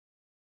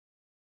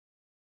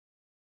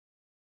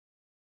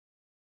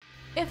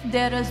If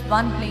there is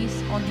one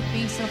place on the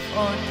face of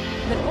earth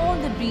where all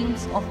the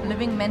dreams of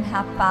living men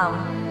have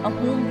found a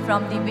home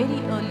from the very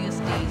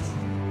earliest days,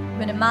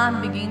 when a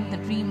man began the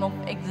dream of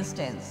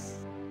existence.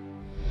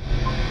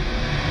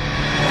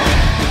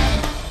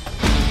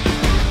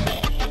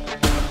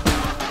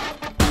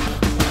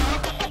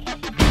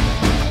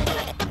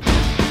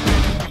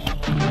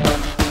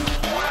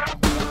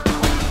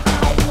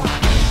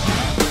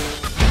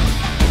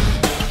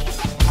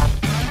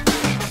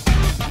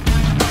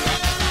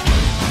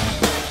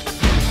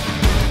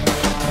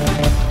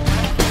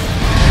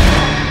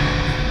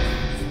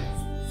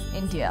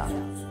 India.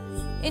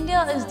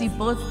 India is the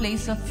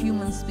birthplace of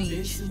human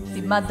speech,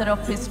 the mother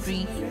of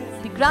history,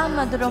 the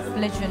grandmother of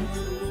legend,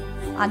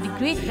 and the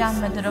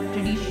great-grandmother of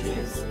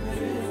tradition.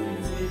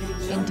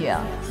 India,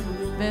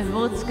 where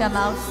words come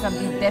out from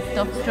the depth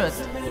of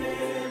truth.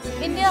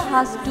 India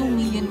has 2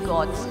 million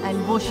gods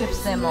and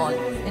worships them all.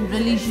 In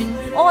religion,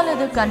 all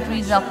other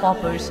countries are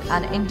paupers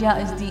and India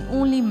is the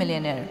only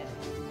millionaire.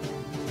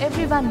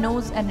 Everyone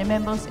knows and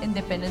remembers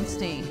Independence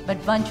Day, but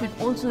one should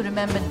also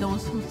remember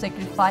those who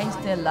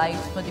sacrificed their lives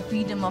for the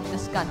freedom of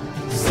this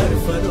country.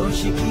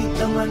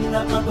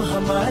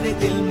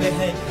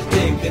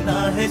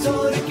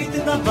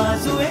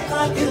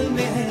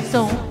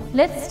 So,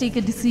 let's take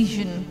a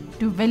decision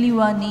to value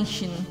our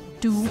nation,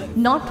 to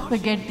not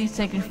forget the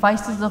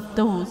sacrifices of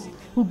those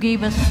who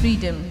gave us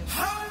freedom.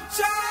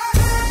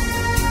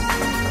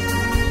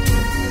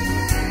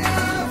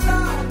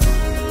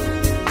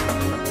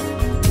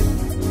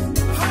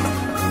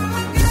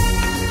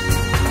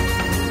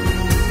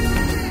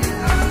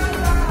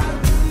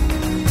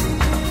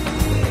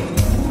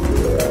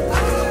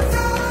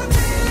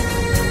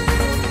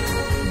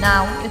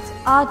 Now it's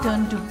our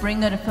turn to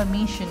bring a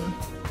reformation.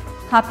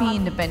 Happy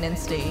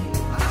Independence Day.